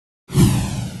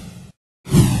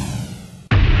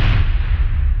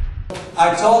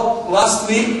I talked last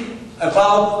week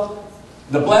about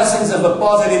the blessings of a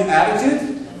positive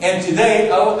attitude, and today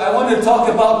I want to talk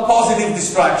about positive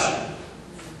distraction.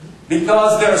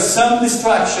 Because there are some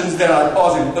distractions that are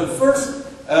positive. But first,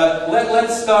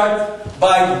 let's start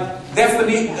by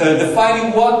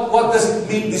defining what does it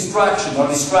mean distraction or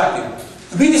distracting.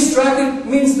 To be distracted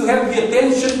means to have the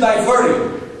attention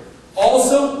diverted.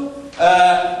 Also,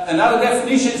 another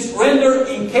definition is render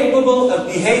incapable of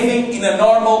behaving in a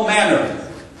normal manner.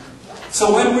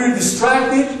 So when we're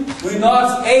distracted, we're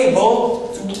not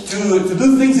able to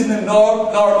do things in a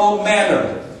normal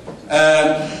manner.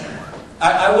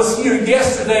 I was here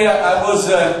yesterday, I was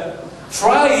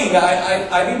trying,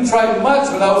 I didn't try much,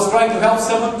 but I was trying to help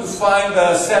someone to find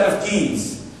a set of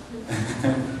keys.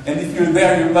 And if you're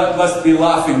there, you must be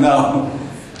laughing now.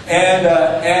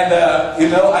 And you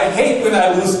know, I hate when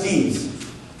I lose keys.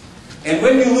 And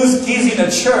when you lose keys in a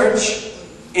church,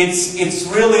 it's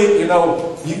really, you know,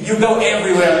 you go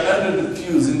everywhere, under the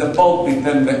pews, in the pulpit,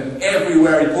 and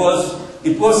everywhere. It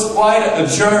was quite a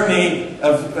journey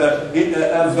of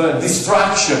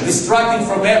distracting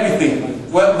from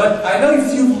everything. Well, but I know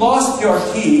if you've lost your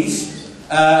keys,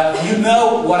 you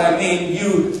know what I mean.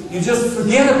 You just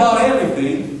forget about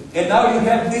everything, and now you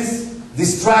have this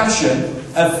distraction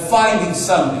of finding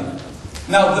something.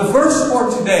 Now, the verse for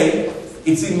today,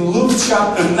 it's in Luke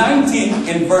chapter 19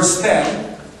 and verse 10.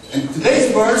 And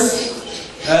today's verse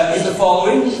is the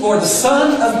following: For the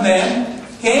Son of Man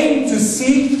came to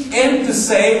seek and to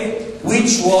save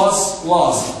which was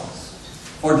lost.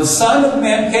 For the Son of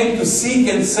Man came to seek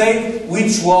and save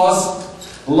which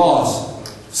was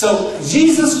lost. So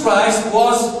Jesus Christ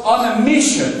was on a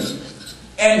mission,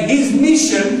 and His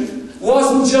mission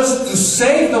wasn't just to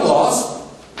save the lost,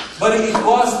 but it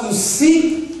was to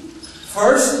seek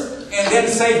first and then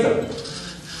save them.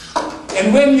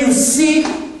 And when you seek,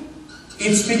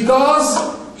 it's because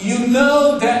you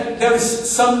know that there is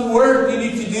some work you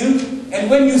need to do,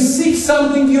 and when you seek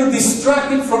something, you're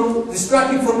distracted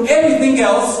from everything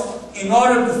else in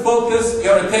order to focus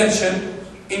your attention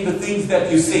in the things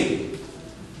that you seek.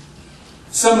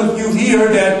 Some of you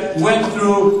here that went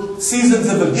through seasons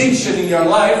of addiction in your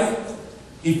life,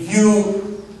 if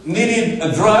you needed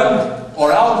a drug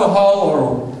or alcohol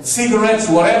or cigarettes,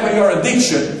 whatever your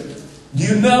addiction,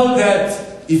 you know that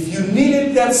if you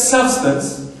needed that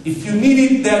substance, if you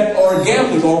needed that, or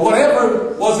gambling, or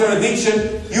whatever was your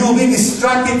addiction, you will be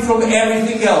distracted from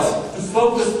everything else to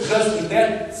focus just in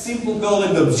that simple goal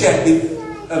and objective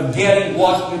of getting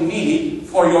what you need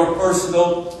for your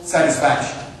personal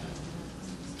satisfaction.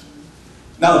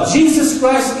 Now, Jesus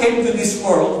Christ came to this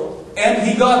world, and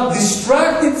He got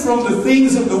distracted from the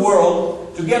things of the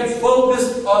world to get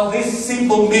focused on this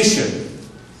simple mission.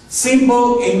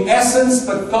 Simple in essence,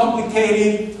 but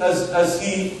complicated as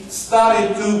He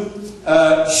started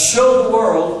to show the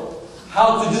world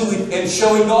how to do it, and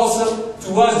showing also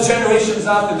to us generations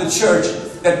after the church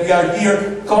that we are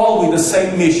here called with the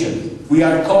same mission. We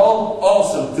are called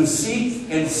also to seek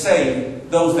and save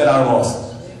those that are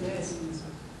lost.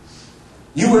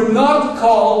 You were not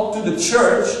called to the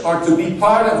church or to be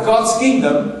part of God's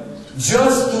kingdom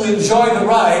just to enjoy the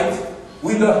ride,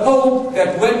 with the hope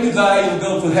that when you die, you'll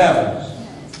go to heaven.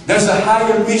 There's a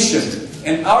higher mission.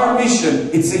 And our mission,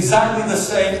 it's exactly the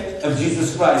same of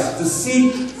Jesus Christ. To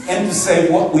seek and to save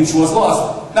which was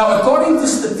lost. Now, according to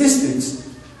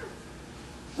statistics,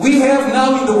 we have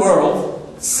now in the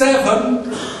world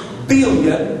 7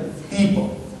 billion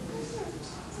people.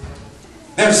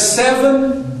 There's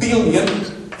 7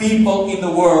 billion people in the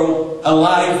world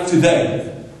alive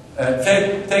today.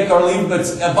 Take or leave, but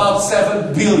it's about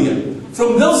 7 billion.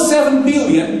 From those 7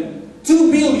 billion,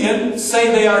 2 billion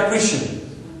say they are Christian.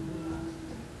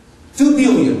 2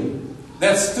 billion.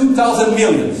 That's 2,000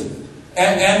 millions.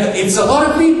 And it's a lot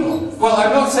of people. Well,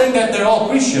 I'm not saying that they're all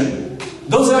Christian.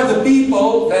 Those are the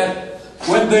people that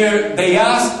when they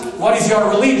ask, what is your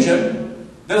religion?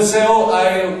 They'll say, oh,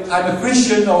 I'm a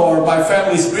Christian, or my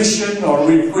family is Christian, or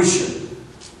we're Christian.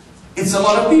 It's a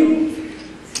lot of people.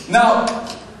 Now,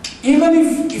 even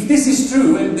if this is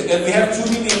true, and we have 2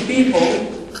 million people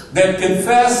that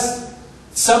confess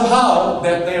somehow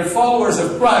that they're followers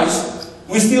of Christ,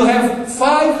 we still have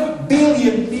 5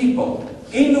 billion people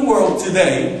in the world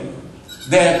today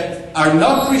that are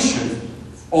not Christian,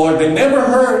 or they never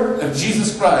heard of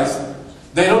Jesus Christ.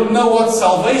 They don't know what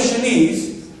salvation is.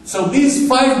 So these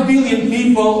 5 billion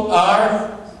people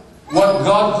are what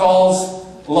God calls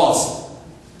lost.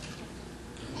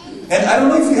 And I don't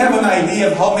know if you have an idea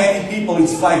of how many people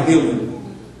it's 5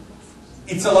 billion.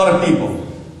 It's a lot of people.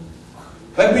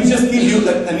 Let me just give you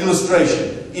an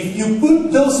illustration. If you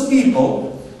put those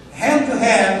people hand to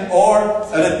hand or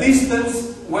at a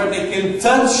distance where they can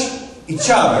touch each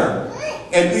other,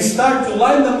 and we start to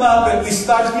line them up, and we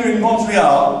start here in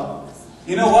Montreal,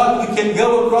 you know what? We can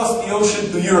go across the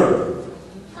ocean to Europe.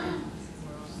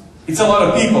 It's a lot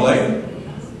of people, eh?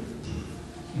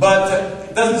 But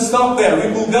it doesn't stop there.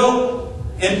 We will go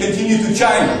and continue to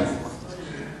China.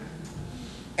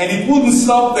 And it wouldn't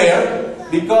stop there,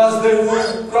 because they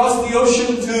will cross the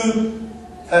ocean to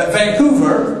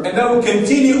Vancouver, and they will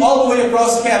continue all the way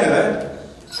across Canada,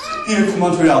 here to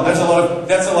Montreal. That's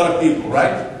a lot of people,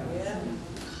 right?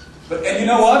 But, and you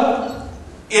know what?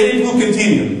 It will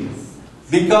continue.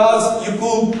 Because you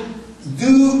could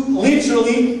do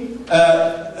literally,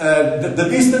 the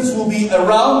distance will be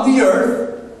around the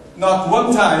Earth, not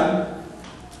one time,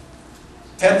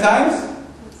 10 times?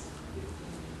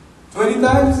 20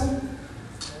 times?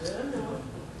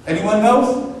 Anyone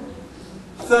knows?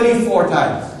 34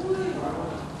 times.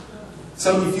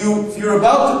 So if you're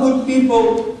about to put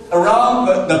people around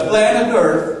the planet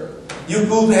Earth, you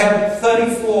could have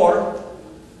 34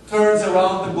 turns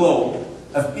around the globe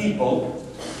of people,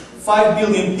 5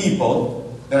 billion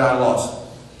people that are lost.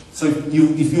 So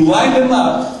if you line them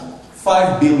up,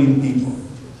 5 billion people.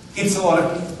 It's a lot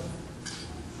of people.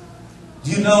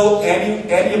 Do you know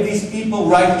any of these people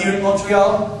right here in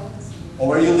Montreal? Or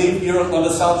where you live here on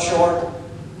the South Shore?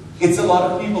 It's a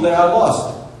lot of people that are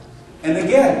lost. And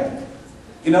again,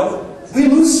 you know, we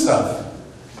lose stuff.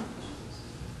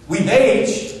 With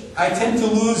age, I tend to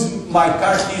lose my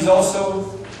car keys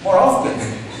also more often.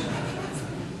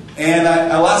 And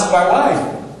I'll ask my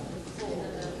wife,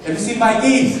 have you seen my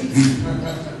keys?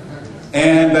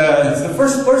 And it's the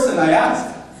first person I ask.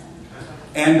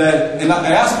 And I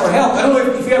ask for help. I don't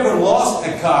know if you ever lost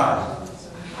a car.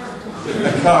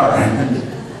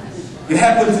 It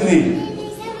happened to me.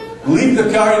 Leave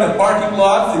the car in a parking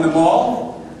lot in the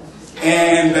mall,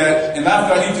 and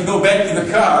after I need to go back to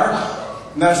the car,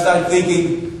 and I start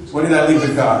thinking, where did I leave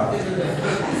the car?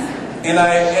 And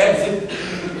I exit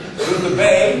through the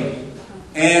bay,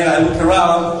 and I look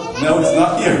around, no, it's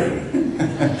not here.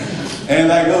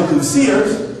 And I go to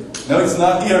Sears, no, it's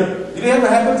not here. Did it ever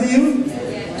happen to you?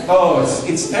 Oh,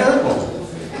 it's terrible.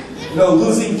 You know,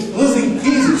 losing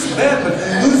keys is bad, but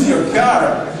to lose your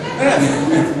car, man.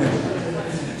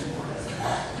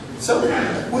 So,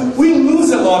 we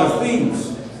lose a lot of things.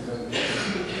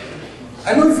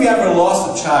 I don't know if you ever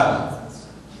lost a child.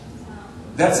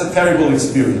 That's a terrible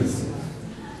experience.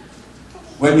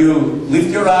 When you lift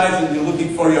your eyes and you're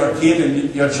looking for your kid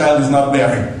and your child is not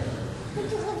there.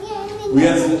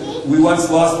 We once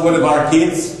lost one of our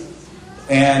kids,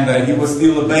 and he was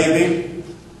still a baby,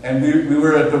 and we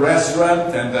were at the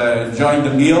restaurant and enjoying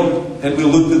the meal, and we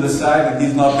looked to the side and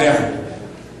he's not there.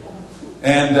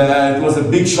 And it was a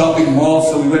big shopping mall,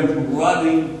 so we went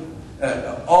running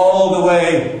all the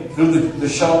way through the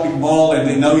shopping mall, and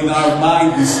in our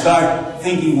mind we start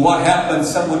thinking, what happened?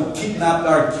 Someone kidnapped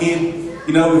our kid.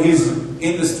 You know, he's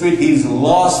in the street, he's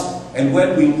lost. And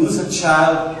when we lose a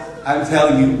child, I'm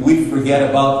telling you, we forget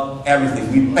about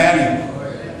everything. We panic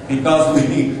because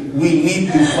we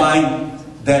need to find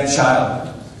that child.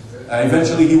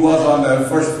 Eventually he was on the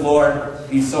first floor.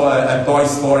 He saw a toy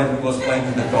store and he was playing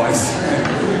with the toys.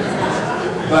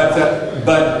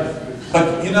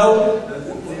 But you know,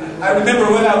 I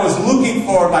remember when I was looking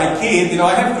for my kid, you know,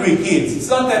 I have 3 kids. It's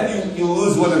not that you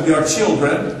lose one of your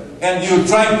children and you're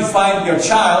trying to find your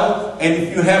child, and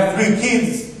if you have 3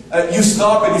 kids, you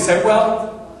stop and you say, well,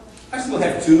 I still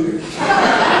have 2.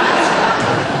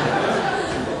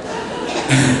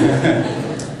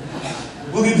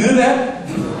 Will you do that?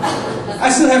 I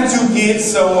still have 2 kids,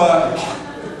 so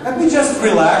let me just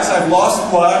relax. I've lost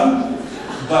one,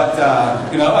 but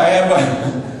you know,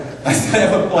 I still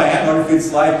have a plan. Or if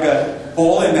it's like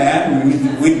Paul and Ann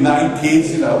with 9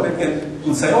 kids, you know,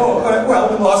 we'll say, oh, well,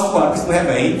 we lost one, we still have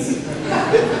 8.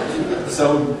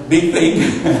 So big thing.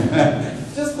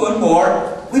 Just one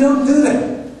more. We don't do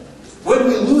that. When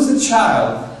we lose a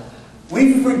child,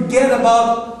 we forget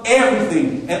about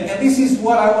everything. And this is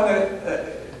what I want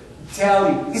to tell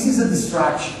you. This is a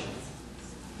distraction.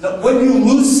 Now, when you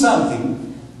lose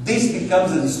something, this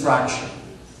becomes a distraction.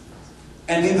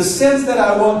 And in the sense that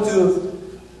I want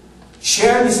to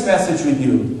share this message with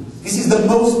you, this is the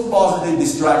most positive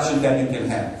distraction that you can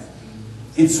have.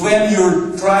 It's when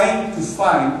you're trying to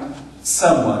find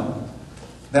someone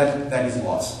that is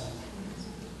lost.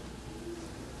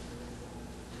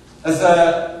 As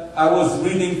I was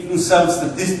reading through some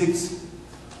statistics,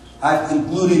 I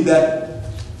concluded that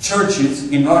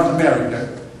churches in North America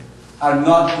are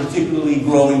not particularly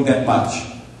growing that much.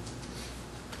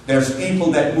 There's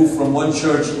people that move from one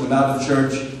church to another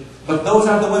church, But those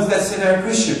are the ones that say they're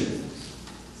Christian.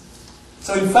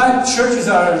 So in fact, churches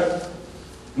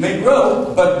may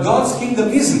grow, but God's kingdom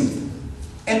isn't.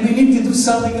 And we need to do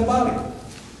something about it.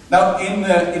 Now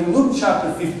in Luke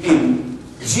chapter 15,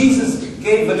 Jesus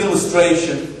gave an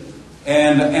illustration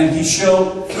and he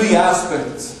showed three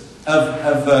aspects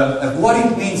of what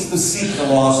it means to seek the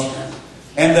lost.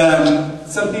 And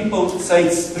some people say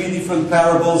it's three different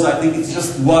parables. I think it's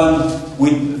just one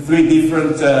with three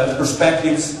different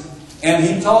perspectives. And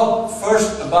he talked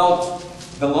first about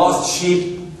the lost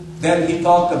sheep. Then he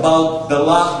talked about the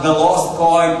lost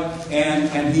coin.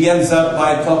 And he ends up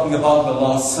by talking about the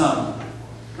lost son.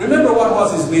 Remember what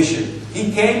was his mission?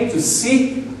 He came to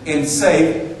seek and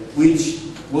save which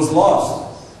was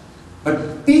lost.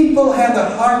 But people had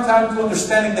a hard time to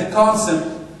understanding the concept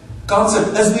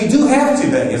as we do have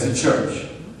today as a church.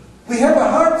 We have a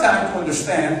hard time to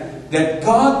understand that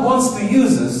God wants to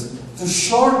use us to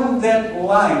shorten that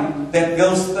line that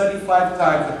goes 35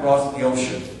 times across the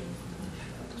ocean.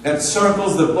 That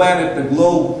circles the planet, the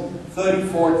globe,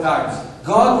 34 times.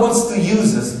 God wants to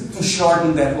use us to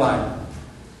shorten that line.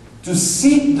 To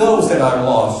seek those that are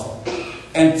lost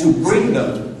and to bring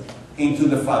them into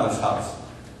the Father's house.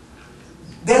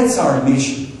 That's our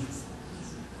mission.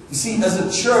 You see, as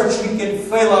a church, we can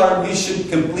fail our mission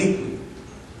completely.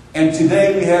 And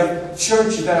today we have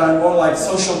churches that are more like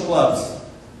social clubs,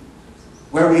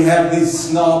 where we have these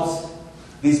snobs,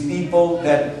 these people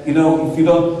that, you know, if you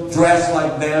don't dress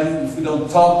like them, if you don't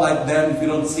talk like them, if you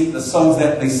don't sing the songs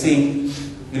that they sing,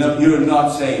 you know, you're not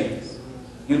saved.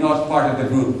 You're not part of the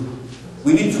group.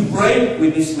 We need to break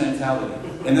with this mentality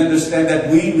and understand that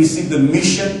we receive the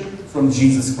mission from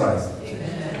Jesus Christ.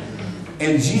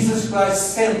 And Jesus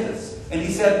Christ sent us. And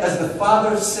He said, as the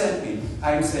Father sent me,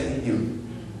 I am sending you.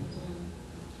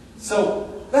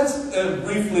 So, let's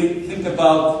briefly think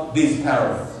about these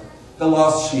parables. The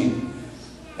lost sheep.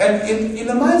 And in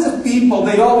the minds of people,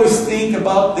 they always think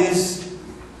about this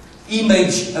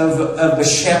image of the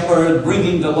shepherd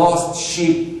bringing the lost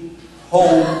sheep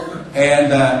home.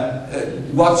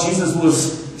 And what Jesus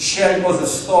was sharing was a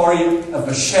story of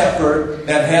a shepherd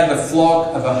that had a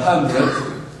flock of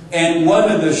 100. And one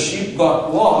of the sheep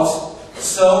got lost,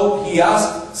 so he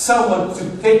asked someone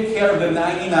to take care of the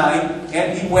 99,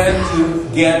 and he went to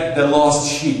get the lost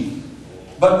sheep.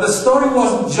 But the story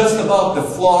wasn't just about the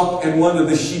flock and one of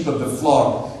the sheep of the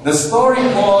flock. The story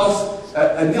was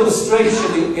an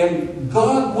illustration, and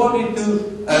God wanted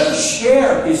to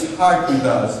share His heart with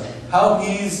us, how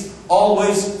He is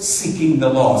always seeking the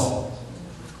lost.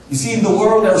 You see, in the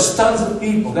world there's tons of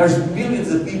people, there's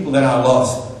millions of people that are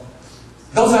lost.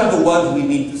 Those are the ones we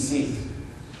need to seek.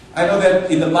 I know that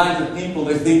in the minds of people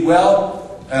they think,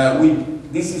 well,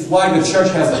 this is why the church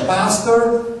has a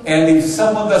pastor, and if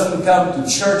someone doesn't come to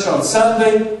church on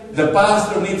Sunday, the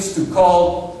pastor needs to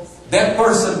call that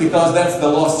person because that's the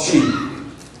lost sheep.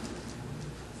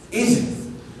 Is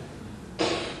it?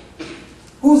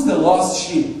 Who's the lost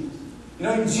sheep? You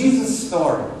know, in Jesus'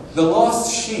 story, the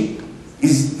lost sheep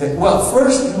is, well,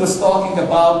 first He was talking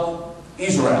about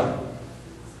Israel.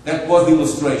 That was the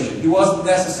illustration. He wasn't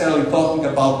necessarily talking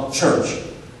about church.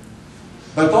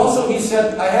 But also He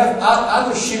said, I have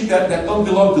other sheep that don't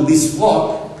belong to this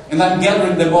flock, and I'm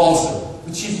gathering them also,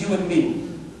 which is you and me.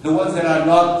 The ones that are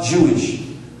not Jewish.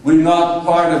 We're not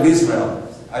part of Israel.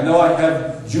 I know I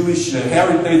have Jewish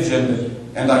heritage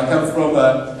and I come from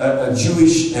a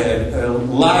Jewish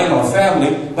line or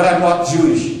family, but I'm not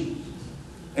Jewish.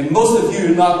 And most of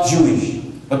you are not Jewish.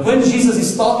 But when Jesus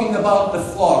is talking about the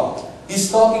flock, He's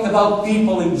talking about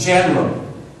people in general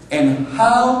and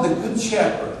how the Good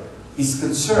Shepherd is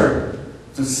concerned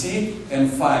to seek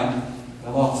and find the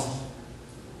lost.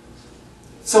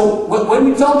 So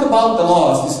when we talk about the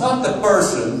lost, it's not the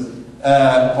person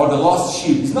or the lost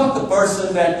sheep. It's not the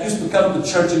person that used to come to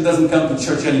church and doesn't come to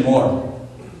church anymore.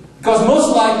 Because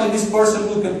most likely this person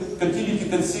will continue to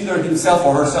consider himself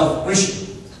or herself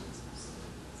Christian.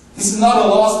 This is not a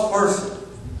lost person.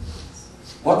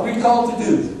 What we're called to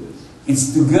do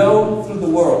is to go through the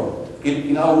world,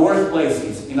 in our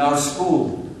workplaces, in our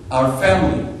school, our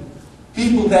family,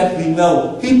 people that we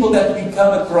know, people that we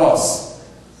come across,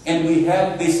 and we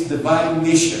have this divine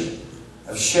mission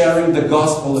of sharing the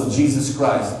gospel of Jesus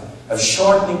Christ, of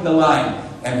shortening the line,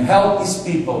 and help these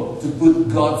people to put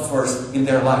God first in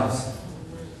their lives.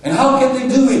 And how can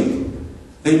they do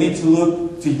it? They need to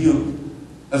look to you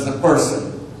as the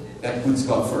person that puts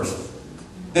God first.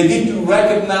 They need to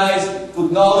recognize, to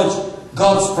acknowledge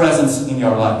God's presence in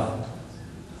your life.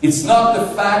 It's not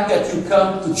the fact that you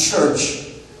come to church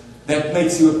that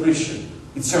makes you a Christian.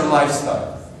 It's your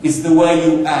lifestyle. It's the way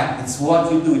you act. It's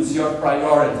what you do. It's your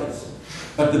priorities.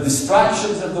 But the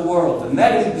distractions of the world, the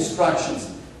negative distractions,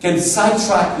 can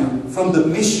sidetrack you from the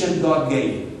mission God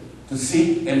gave you to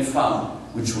seek and found,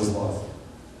 which was lost.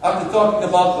 After talking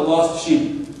about the lost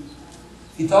sheep,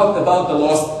 he talked about the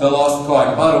lost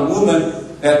coin, about a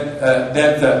woman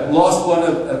that lost one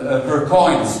of her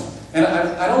coins. And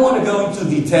I don't want to go into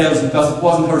details because it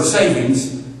wasn't her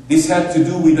savings. This had to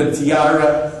do with a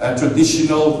tiara, a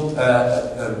traditional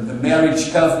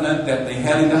marriage covenant that they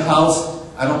had in the house.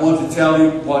 I don't want to tell you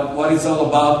what it's all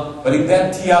about. But in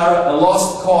that tiara, a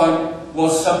lost coin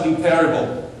was something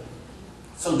terrible.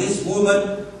 So this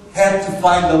woman had to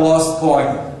find the lost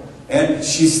coin. And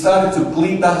she started to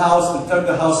clean the house, to turn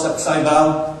the house upside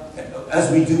down, as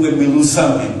we do when we lose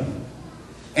something.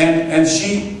 And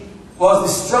she was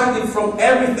distracted from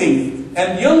everything.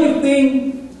 And the only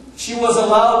thing she was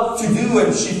allowed to do,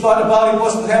 and she thought about it,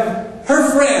 was to have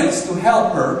her friends to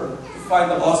help her to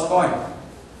find the lost coin.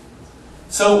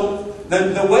 So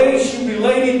the way she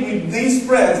related with these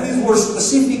friends, these were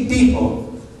specific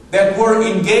people that were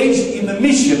engaged in the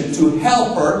mission to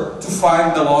help her to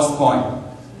find the lost coin.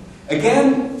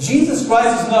 Again, Jesus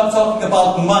Christ is not talking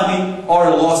about money or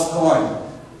a lost coin.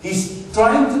 He's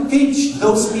trying to teach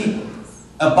those people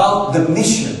about the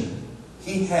mission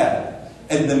He had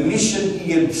and the mission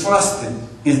He entrusted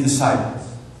His disciples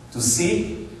to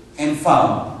seek and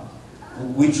found,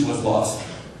 which was lost.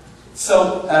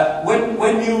 So,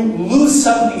 when you lose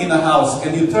something in a house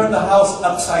and you turn the house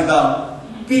upside down,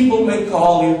 people may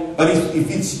call you, but if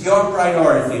it's your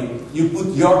priority, you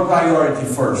put your priority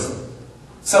first.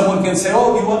 Someone can say,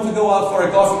 oh, you want to go out for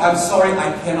a coffee? I'm sorry,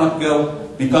 I cannot go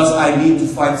because I need to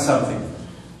find something.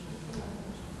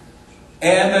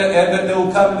 And they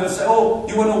will come and they'll say, oh,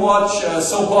 you want to watch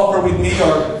soap opera with me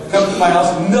or come to my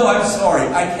house? No, I'm sorry,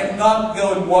 I cannot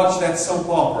go and watch that soap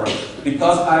opera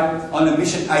because I'm on a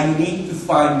mission. I need to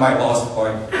find my lost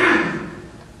coin.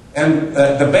 And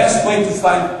the best way to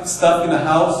find stuff in a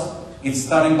house is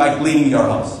starting by cleaning your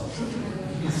house.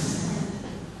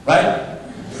 Right?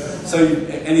 So,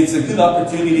 and it's a good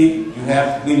opportunity you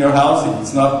have to clean your house. If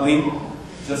it's not clean,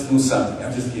 just do something.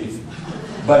 I'm just kidding.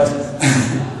 But,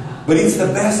 but it's the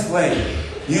best way.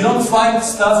 You don't find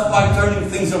stuff by turning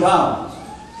things around.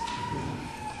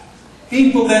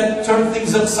 People that turn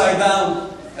things upside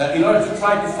down in order to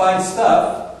try to find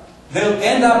stuff, they'll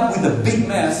end up with a big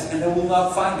mess and they will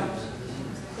not find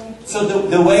it. So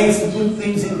the way is to put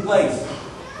things in place.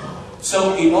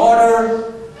 So in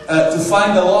order to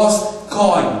find the lost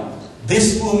coin,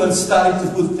 this woman started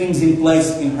to put things in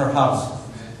place in her house.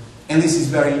 And this is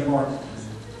very important.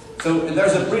 So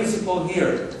there's a principle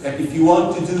here that if you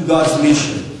want to do God's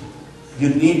mission, you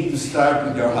need to start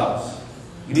with your house.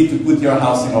 You need to put your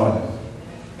house in order.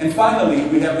 And finally,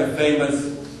 we have the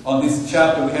famous, on this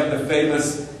chapter, we have the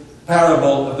famous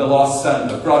parable of the lost son,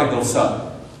 the prodigal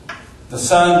son. The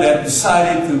son that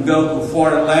decided to go to a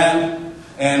foreign land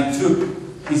and took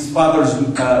his father's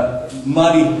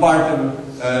money, part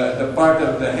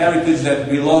of the heritage that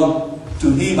belonged to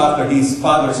him after his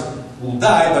father will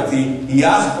die, but he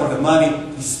asked for the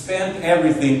money, he spent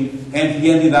everything, and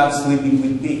he ended up sleeping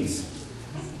with pigs.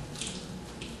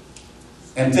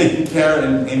 And taking care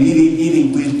and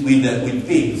eating with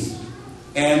pigs.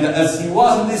 And as he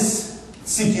was in this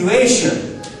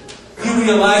situation, he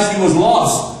realized he was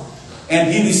lost,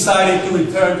 and he decided to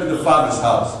return to the father's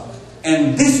house.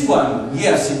 And this one,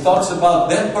 yes, he talks about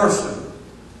that person,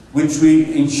 which we,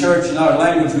 in church, in our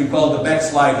language, we call the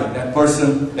backslider. That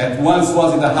person that once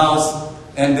was in the house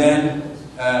and then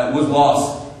was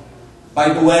lost.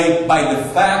 By the way, by the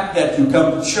fact that you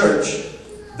come to church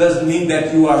doesn't mean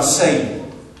that you are saved.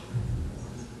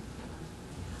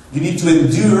 You need to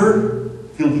endure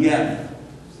till the end.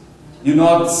 You're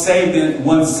not saved and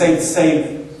once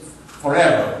saved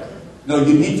forever. No,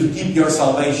 you need to keep your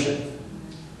salvation.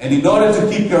 And in order to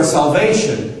keep your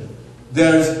salvation,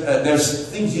 there's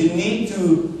things you need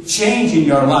to change in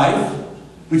your life,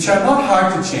 which are not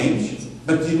hard to change,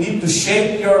 but you need to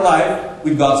shape your life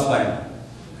with God's plan.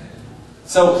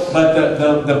 So, but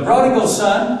the prodigal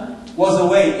son was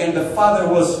away, and the father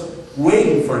was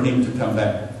waiting for him to come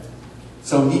back.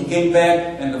 So he came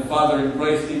back, and the father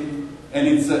embraced him, and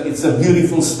it's a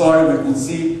beautiful story. We will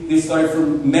see this story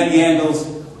from many angles.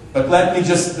 But let me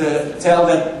just tell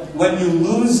that when you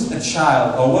lose a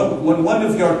child, or when one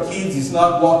of your kids is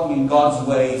not walking in God's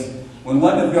ways, when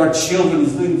one of your children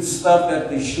is doing stuff that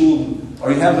they shouldn't,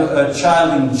 or you have a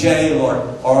child in jail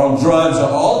or on drugs, or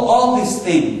all these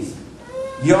things,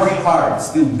 your heart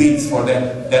still beats for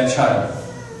that child.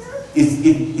 It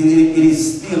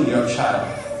is still your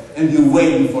child, and you're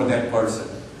waiting for that person.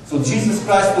 So Jesus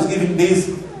Christ was giving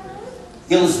these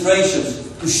illustrations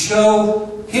to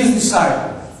show his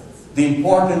disciples the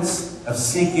importance of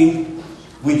seeking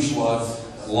which was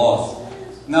lost.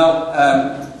 Now,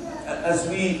 as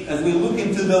we look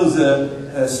into those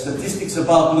statistics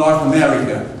about North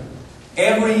America,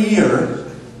 every year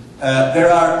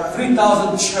there are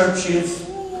 3,000 churches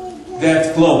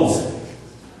that close.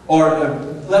 Or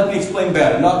let me explain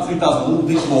better, not 3,000, a little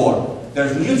bit more.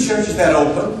 There's new churches that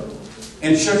open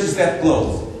and churches that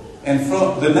close. And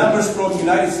the numbers from the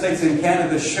United States and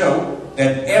Canada show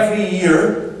that every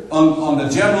year, on the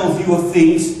general view of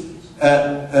things,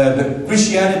 the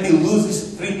Christianity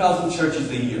loses 3,000 churches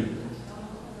a year.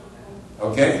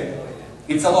 Okay?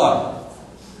 It's a lot.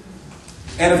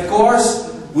 And of course,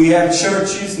 we have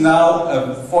churches now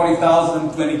of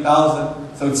 40,000,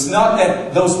 20,000. So it's not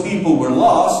that those people were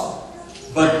lost,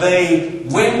 but they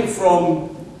went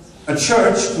from a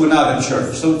church to another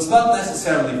church. So it's not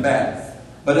necessarily bad.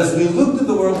 But as we look to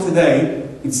the world today,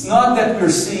 it's not that we're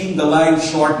seeing the line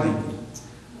shortening.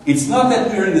 It's not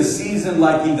that we're in a season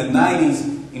like in the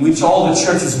 90s in which all the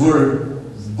churches were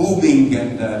booming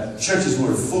and churches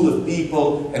were full of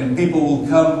people and people will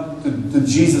come to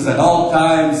Jesus at all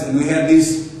times. And we had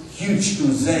these huge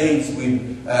crusades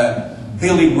with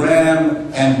Billy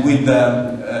Graham and with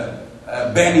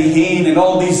Benny Hinn and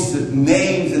all these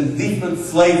names and different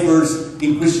flavors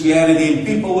in Christianity. And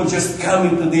people were just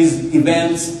coming to these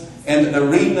events and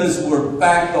arenas were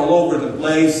packed all over the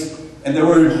place. And there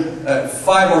were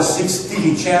 5 or 6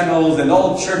 TV channels, and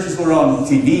all churches were on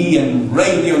TV and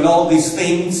radio and all these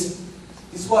things.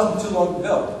 This wasn't too long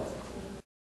ago.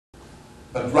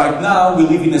 But right now, we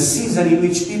live in a season in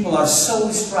which people are so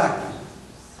distracted.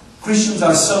 Christians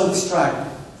are so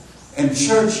distracted. And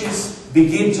churches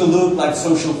begin to look like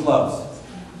social clubs.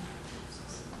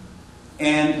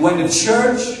 And when the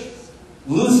church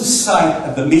loses sight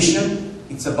of the mission,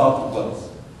 it's about to close.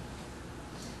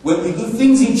 When we do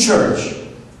things in church,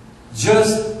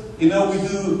 just, we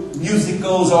do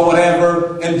musicals or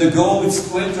whatever, and the goal is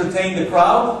to entertain the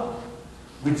crowd,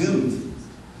 we're doomed.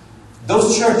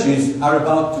 Those churches are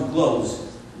about to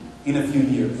close in a few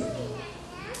years.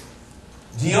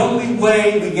 The only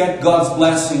way we get God's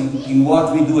blessing in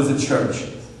what we do as a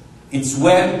church, it's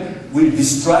when we're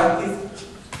distracted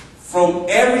from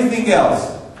everything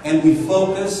else and we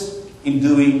focus in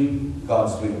doing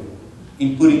God's will,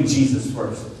 in putting Jesus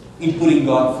first, in putting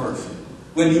God first.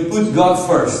 When you put God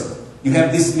first, you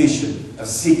have this mission of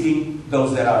seeking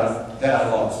those that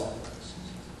are lost.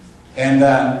 And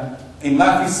in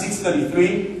Matthew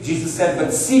 6:33, Jesus said,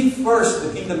 "But seek first the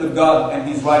kingdom of God and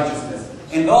His righteousness,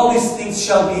 and all these things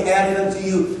shall be added unto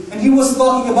you." And He was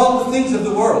talking about the things of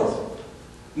the world.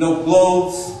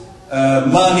 Clothes,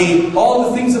 money, all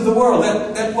the things of the world.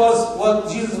 That was what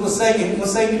Jesus was saying. He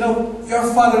was saying,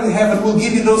 your Father in heaven will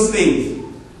give you those things.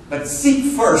 But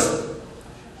seek first.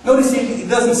 Notice it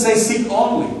doesn't say seek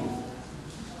only.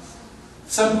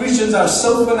 Some Christians are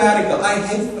so fanatical. I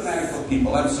hate fanatical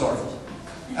people, I'm sorry.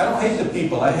 I don't hate the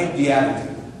people, I hate the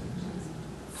attitude.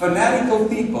 Fanatical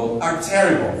people are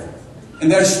terrible.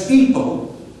 And there's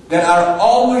people that are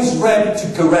always ready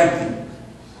to correct you.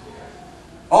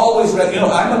 Always ready.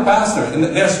 I'm a pastor, and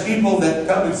there's people that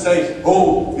come and say,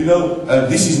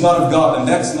 this is not of God, and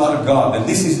that's not of God, and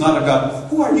this is not of God.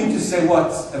 Who are you to say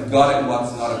what's of God and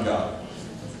what's not of God?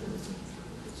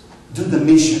 Do the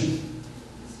mission.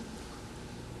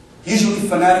 Usually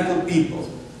fanatical people,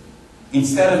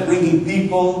 instead of bringing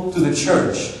people to the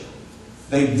church,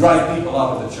 they drive people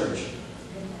out of the church.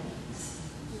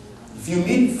 If you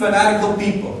meet fanatical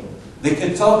people, they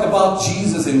can talk about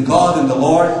Jesus and God and the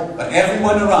Lord, but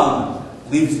everyone around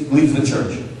them leaves the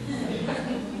church.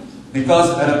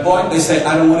 Because at a point they say,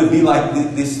 I don't want to be like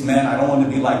this man, I don't want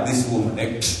to be like this woman.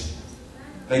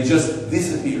 They just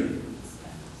disappear.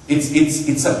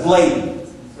 It's a play.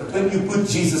 But when you put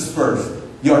Jesus first,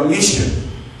 your mission,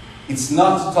 it's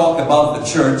not to talk about the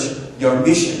church. Your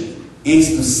mission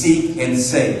is to seek and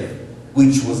save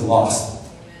which was lost.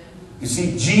 You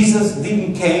see, Jesus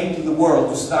didn't came to the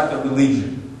world to start a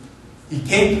religion. He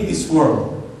came to this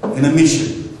world in a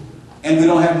mission. And we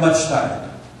don't have much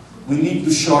time. We need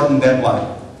to shorten that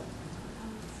line.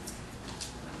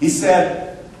 He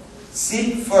said,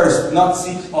 seek first, not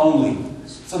seek only.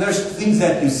 So there's things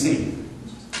that you seek.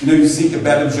 You seek a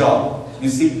better job. You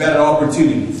seek better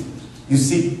opportunities. You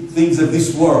seek things of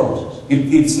this world.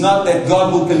 It's not that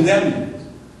God will condemn you.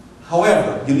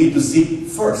 However, you need to seek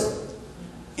first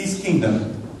His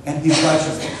kingdom and His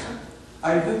righteousness.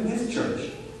 I live in this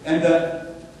church. And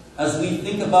as we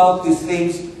think about these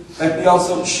things, let me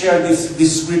also share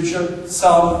this scripture.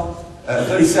 Psalm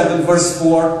 37 verse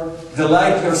 4.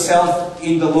 Delight yourself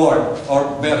in the Lord.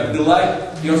 Or better,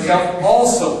 delight yourself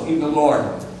also in the Lord.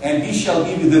 and He shall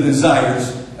give you the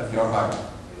desires of your heart.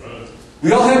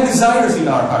 We all have desires in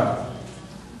our heart.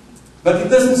 But it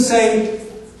doesn't say,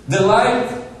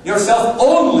 delight yourself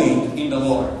only in the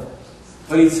Lord.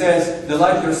 But it says,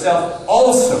 delight yourself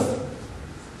also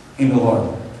in the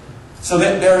Lord. So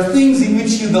that there are things in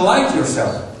which you delight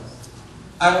yourself.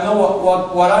 I don't know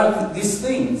what are these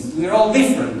things. We're all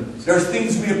different. There's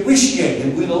things we appreciate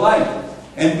and we delight.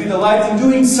 And we delight in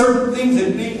doing certain things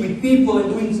and being with people and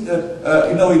doing,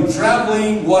 in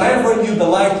traveling, whatever you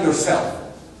delight yourself.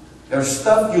 There's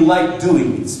stuff you like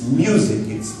doing. It's music.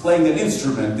 It's playing an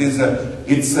instrument.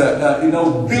 It's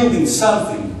building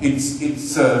something.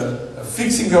 It's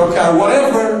fixing your car.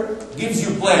 Whatever gives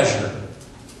you pleasure.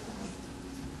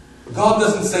 God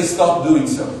doesn't say stop doing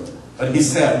so. But He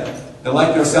said,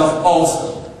 delight yourself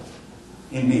also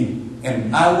in me,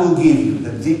 and I will give you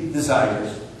the deep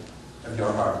desires of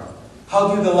your heart. How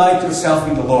do you delight yourself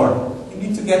in the Lord? You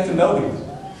need to get to know Him.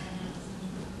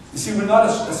 You see, we're not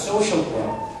a social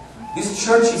club. This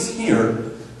church is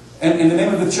here, and the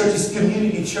name of the church is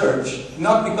Community Church,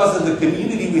 not because of the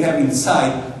community we have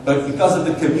inside, but because of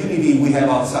the community we have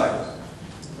outside.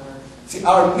 See,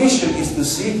 our mission is to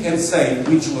seek and save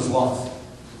which was lost.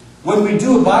 When we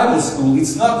do a Bible school,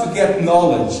 it's not to get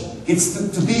knowledge. It's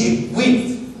to be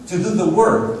equipped to do the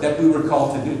work that we were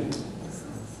called to do.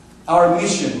 Our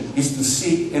mission is to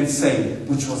seek and save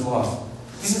which was lost.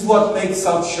 This is what makes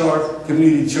South Shore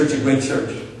Community Church a great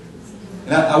church.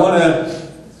 And I want to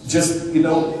just,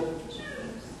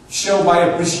 show my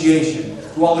appreciation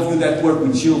to all of you that work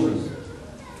with children,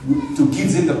 to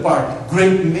Kids in the Park.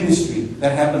 Great ministry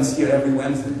that happens here every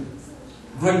Wednesday.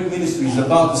 Great ministry is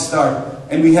about to start.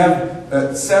 And we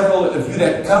have several of you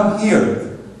that come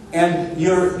here and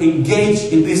you're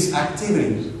engaged in this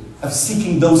activity of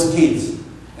seeking those kids.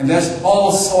 And there's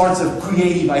all sorts of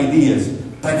creative ideas.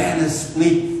 Banana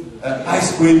split,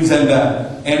 ice creams and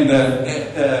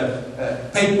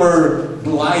paper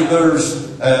gliders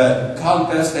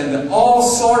contest and all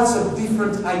sorts of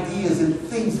different ideas and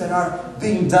things that are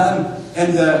being done.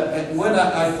 And when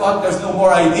I thought there's no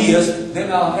more ideas,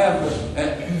 then I'll have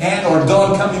Ann or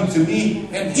Dawn coming to me,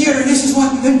 and here, this is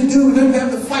what we're going to do. We're going to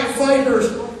have the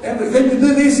firefighters, and we're going to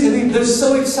do this, and they're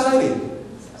so excited.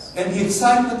 And the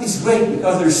excitement is great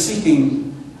because they're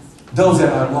seeking those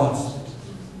that are lost.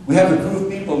 We have a group of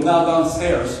people now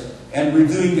downstairs, and we're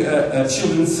doing a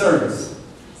children's service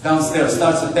downstairs.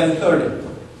 Starts at 10:30,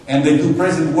 and they do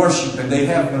praise and worship, and they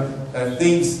have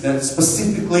things that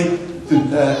specifically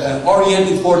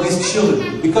oriented for these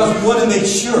children, because we want to make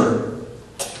sure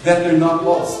that they're not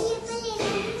lost.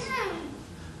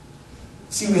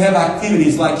 See, we have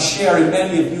activities like Share, and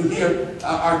many of you here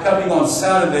are coming on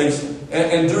Saturdays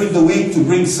and during the week to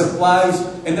bring supplies.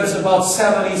 And there's about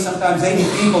 70, sometimes 80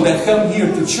 people that come here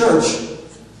to church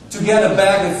to get a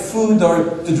bag of food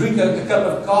or to drink a cup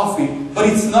of coffee. But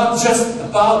it's not just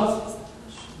about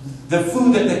the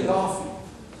food and the coffee.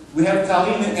 We have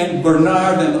Talina and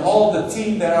Bernard and all the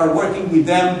team that are working with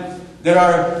them, that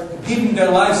are giving their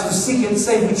lives to seek and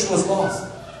save which was lost.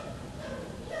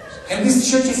 And this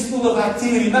church is full of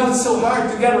activity. Now it's so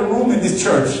hard to get a room in this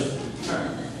church.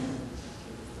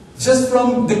 Just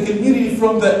from the community,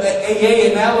 from the AA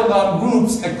and Al-Anon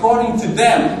groups, according to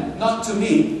them, not to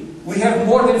me, we have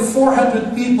more than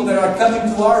 400 people that are coming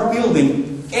to our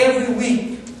building every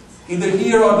week. Either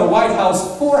here or the White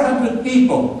House, 400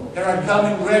 people that are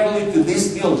coming regularly to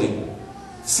this building,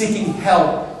 seeking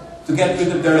help to get rid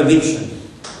of their addiction.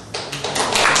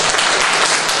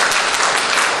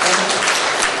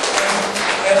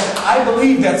 And I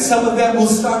believe that some of them will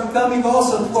start coming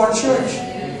also to our church.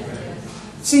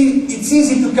 See, it's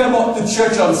easy to come up to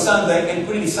church on Sunday and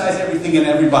criticize everything and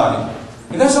everybody.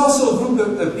 And there's also a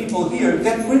group of people here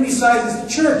that criticizes the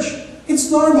church. It's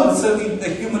normal. It's a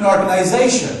human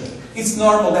organization. It's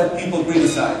normal that people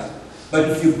criticize. But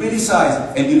if you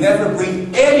criticize and you never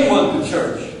bring anyone to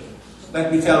church,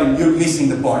 let me tell you, you're missing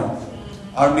the point.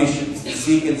 Our mission is to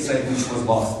seek and save which was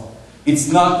lost.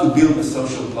 It's not to build a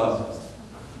social club.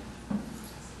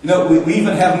 You know, we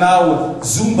even have now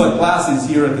Zumba classes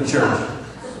here at the church.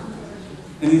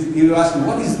 And you ask me,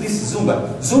 what is this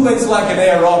Zumba? Zumba is like an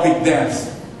aerobic dance.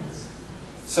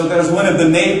 So there's one of the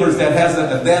neighbors that has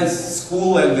a dance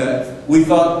school, and we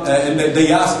thought, and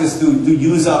they asked us to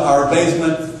use our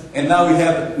basement, and now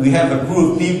we have a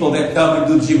group of people that come and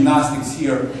do gymnastics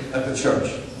here at the church.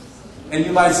 And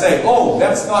you might say, oh,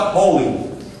 that's not holy.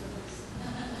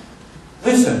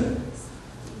 Listen,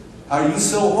 are you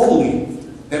so holy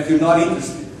that you're not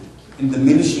interested in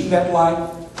diminishing that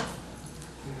life?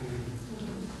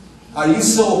 Are you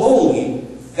so holy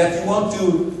that you want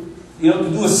to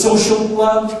do a social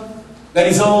club that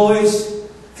is always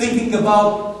thinking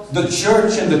about the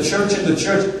church and the church and the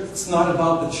church. It's not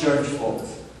about the church,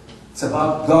 folks. It's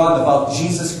about God, about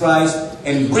Jesus Christ,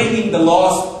 and bringing the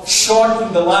lost,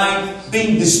 shortening the line,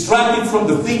 being distracted from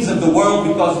the things of the world,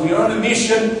 because we are on a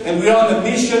mission, and we are on a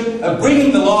mission of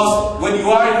bringing the lost. When you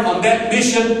are on that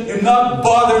mission, you're not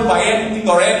bothered by anything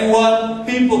or anyone.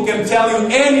 People can tell you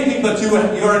anything, but you're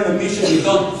on a mission, you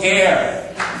don't care.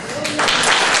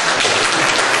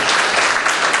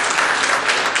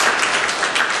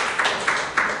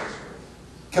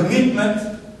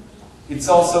 Commitment, it's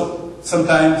also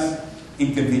sometimes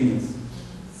inconvenience.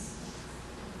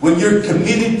 When you're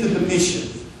committed to the mission,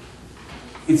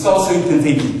 it's also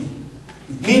inconvenient.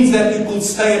 It means that you could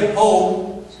stay at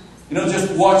home,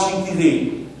 just watching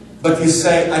TV, but you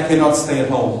say, I cannot stay at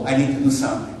home. I need to do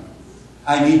something.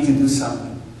 I need to do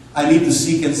something. I need to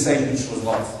seek and save which was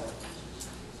lost.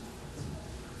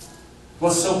 It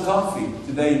was so comfy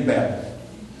today in bed.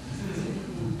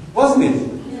 Wasn't it?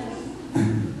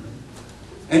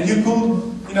 And you could,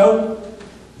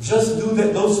 just do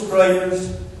those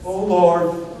prayers. Oh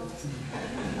Lord,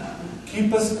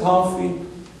 keep us comfy.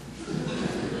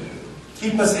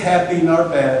 Keep us happy in our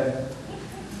bed.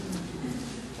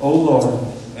 Oh Lord,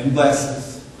 and bless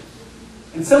us.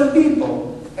 And some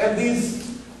people have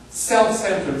these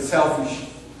self-centered, selfish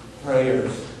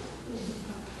prayers.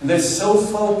 And they're so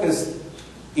focused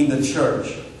in the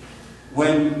church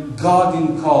when God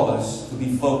didn't call us to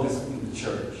be focused in the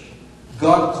church.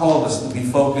 God called us to be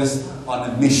focused on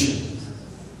a mission.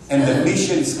 And the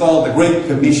mission is called the Great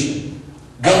Commission.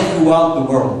 Go throughout the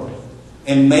world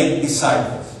and make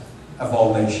disciples of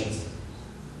all nations.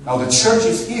 Now the church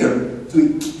is here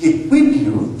to equip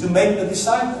you to make the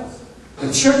disciples.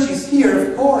 The church is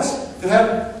here, of course, to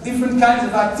have different kinds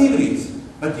of activities.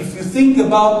 But if you think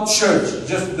about church,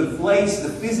 just the place, the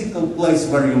physical place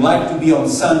where you like to be on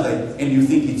Sunday, and you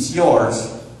think it's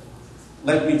yours,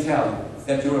 let me tell you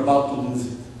that you're about to lose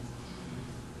it.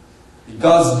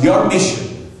 Because your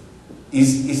mission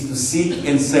is to seek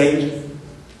and save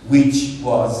which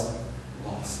was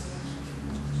lost.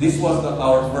 This was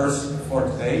our verse for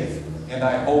today, and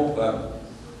I hope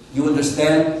you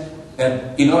understand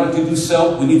that in order to do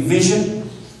so, we need vision,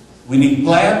 we need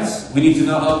plans, we need to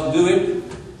know how to do it,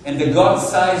 and the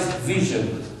God-sized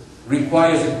vision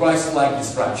requires a Christ-like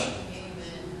distraction.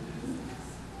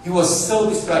 He was so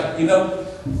distracted.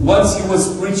 Once he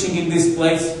was preaching in this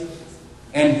place,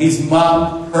 and his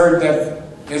mom heard that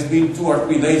it's been 2 or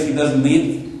 3 days he doesn't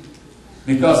eat,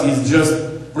 because he's just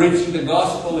preaching the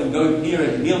gospel and going here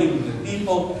and healing the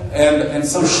people, and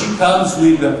so she comes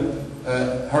with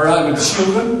her other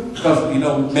children,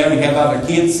 because Mary had other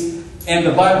kids, and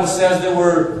the Bible says they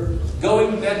were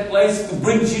going to that place to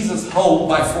bring Jesus home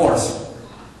by force,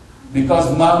 because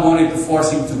mom wanted to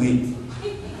force him to eat.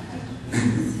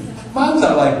 Moms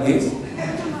are like this.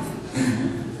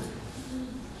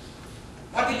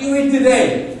 What did you eat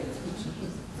today?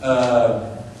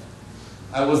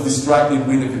 I was distracted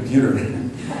with the computer.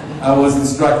 I was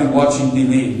distracted watching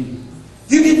TV.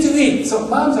 You need to eat. So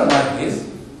moms are like this.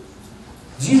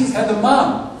 Jesus had a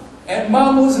mom, and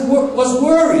mom was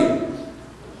worried.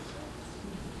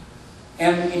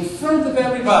 And in front of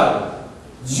everybody,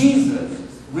 Jesus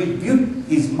rebuked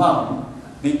his mom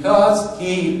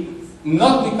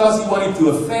not because he wanted to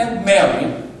offend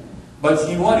Mary, but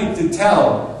he wanted to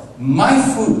tell, my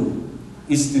food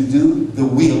is to do the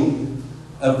will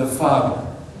of the Father.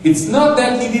 It's not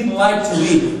that he didn't like to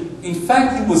eat. In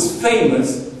fact, he was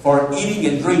famous for eating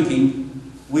and drinking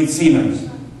with sinners.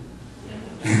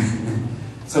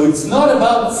 So it's not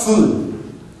about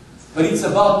food, but it's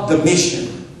about the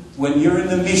mission. When you're in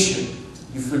the mission,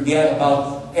 you forget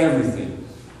about everything.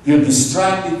 You're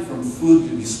distracted from food,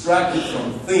 you're distracted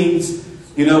from things,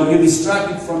 you're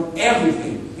distracted from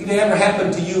everything. Did it ever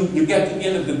happen to you? You get to the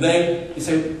end of the day, you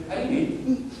say, I didn't eat.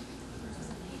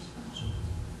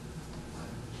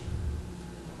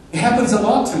 It happens a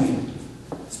lot to me,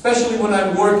 especially when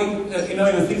I'm working, in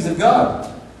the things of God.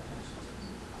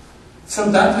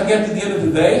 Sometimes I get to the end of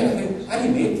the day and I think, I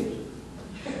didn't eat.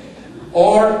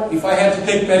 Or if I had to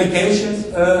take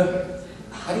medications,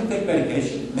 I didn't take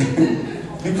medication.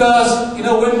 Because,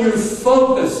 when you're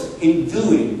focused in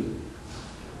doing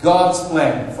God's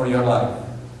plan for your life,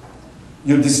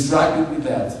 you're distracted with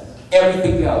that.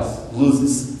 Everything else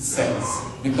loses sense.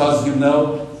 Because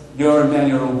you're a man,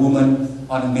 you're a woman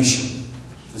on a mission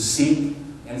to seek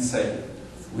and save,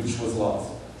 which was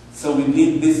lost. So we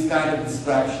need this kind of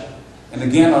distraction. And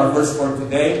again, our verse for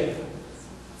today,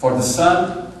 for the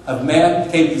Son of Man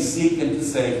came to seek and to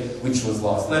save which was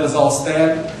lost. Let us all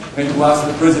stand. I'm going to ask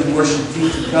the present worship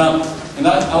team to come. And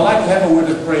I'd like to have a word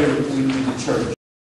of prayer with the church.